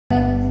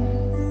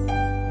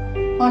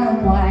on a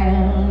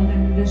wild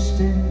and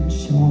distant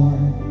shore,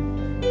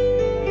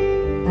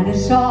 and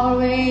it's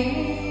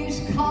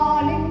always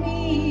calling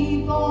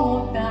me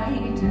both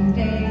night and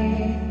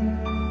day.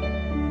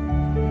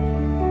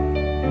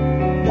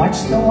 Watch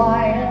the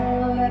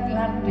wild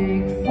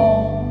Atlantic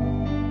foam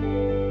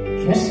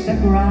kiss the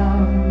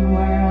ground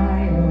where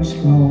I was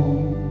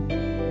grown.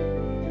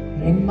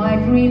 In my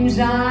dreams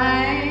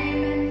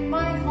I'm in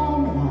my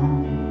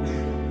homeland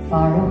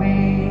far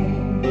away.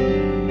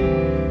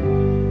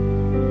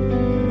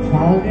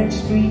 Crowded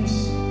streets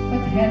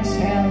with heads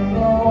held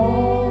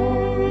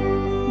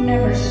low,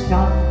 never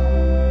stop,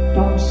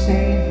 don't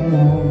say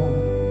hello.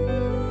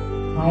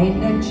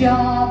 Find a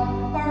job,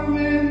 a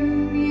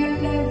room you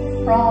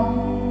live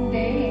from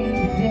day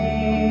to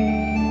day.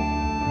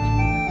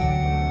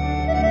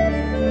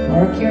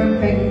 Work your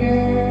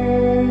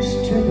fingers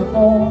to the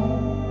bone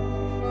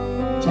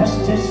just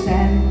to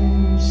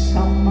send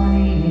some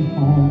money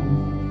home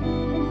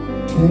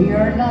to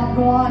your loved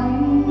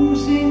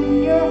ones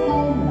in your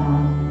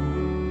homeland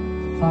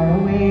far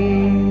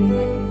away.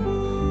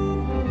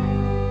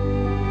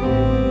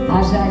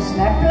 As I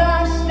slept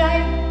last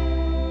night,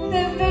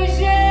 the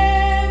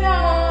vision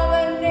of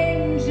an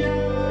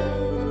angel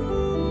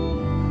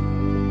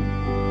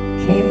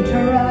came to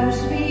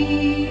rouse me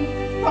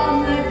from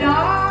the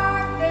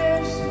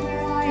darkness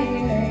where I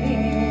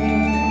lay.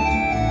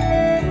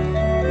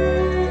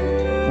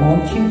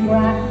 Won't you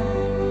grant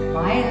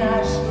my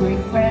last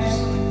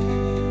request?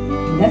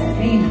 Lift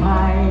me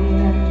high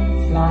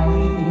and fly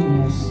me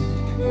west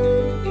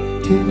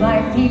to my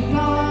people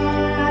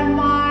and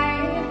my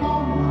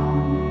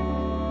homeland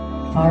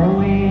far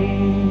away.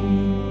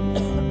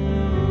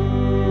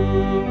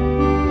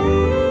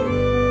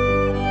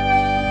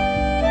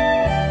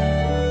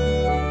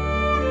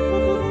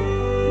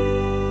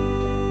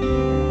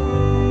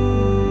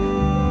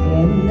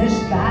 In this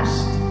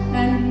vast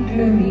and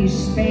gloomy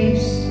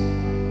space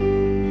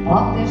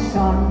of this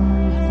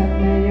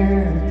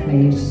unfamiliar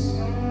place,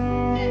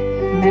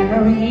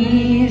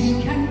 memories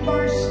can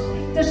burst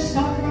the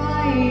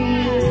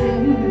sunlight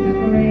through the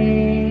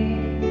grey.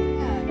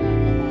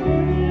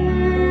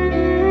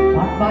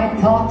 But my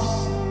thoughts,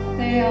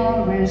 they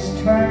always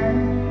turn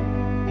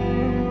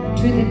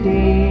to the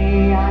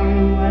day I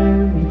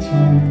will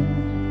return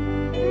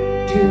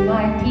to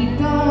my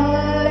people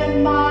in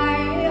my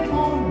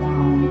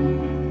homeland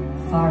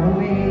far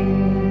away.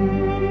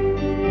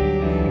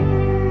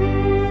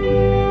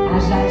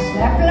 As I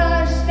slept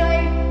last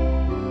night,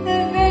 the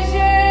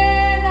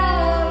vision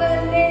of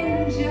an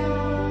angel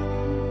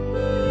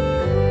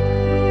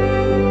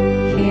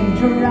came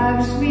to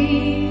rouse me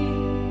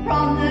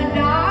from the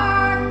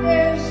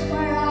darkness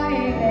where I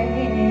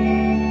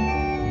lay.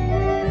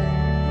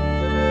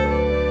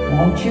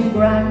 Won't you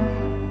grant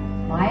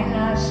my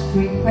last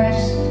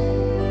request?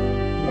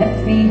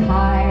 Lift me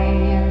high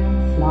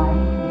and fly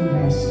me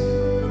west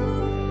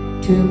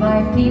to my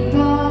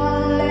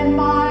people and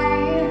my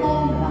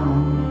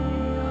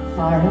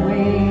far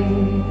away.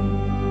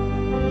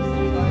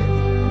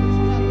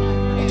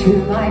 To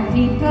my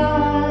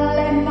people